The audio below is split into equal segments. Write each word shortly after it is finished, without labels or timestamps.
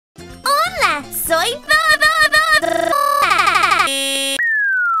Soy Dora.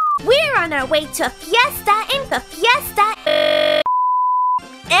 We're on our way to a fiesta in the fiesta.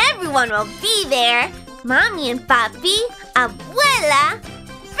 Everyone will be there. Mommy and Papi, Abuela,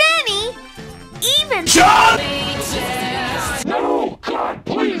 Benny, even... John! No, God,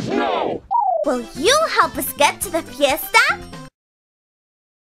 please, no! Will you help us get to the fiesta?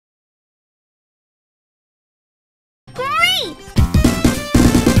 Great!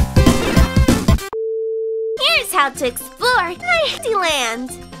 Here's how to explore Land.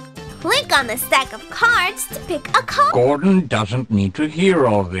 Click on the stack of cards to pick a card. Gordon doesn't need to hear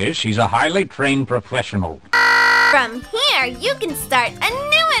all this. He's a highly trained professional. From here, you can start a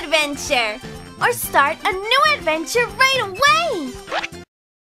new adventure. Or start a new adventure right away.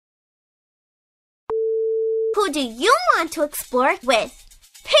 Who do you want to explore with?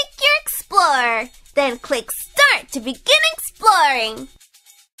 Pick your explorer. Then click Start to begin exploring.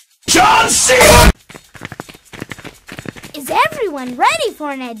 John C. Is everyone ready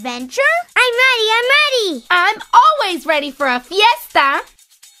for an adventure? I'm ready. I'm always ready for a fiesta.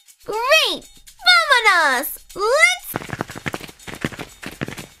 Great! Vámonos!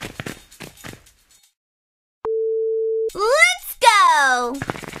 Let's go!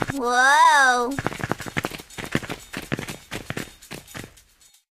 Whoa!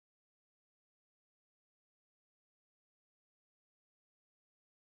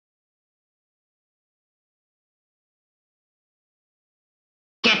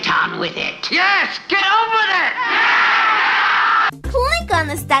 Get on with it. Yes, get on with it! Click on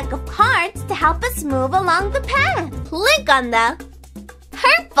the stack of cards to help us move along the path. Click on the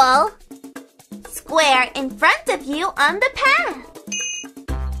purple square in front of you on the path.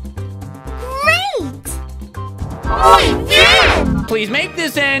 Great! We did! Please make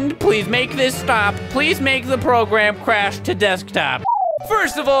this end. Please make this stop. Please make the program crash to desktop.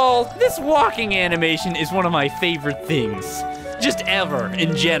 First of all, this walking animation is one of my favorite things. Just ever,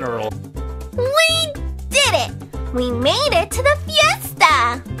 in general. We did it! We made it to the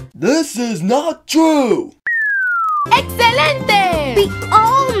fiesta! This is not true! Excelente! We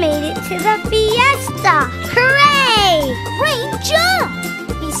all made it to the fiesta! Hooray! Great job!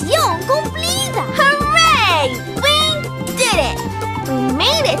 Misión cumplida! Hooray! We did it! We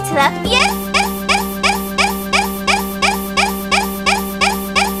made it to the fiesta!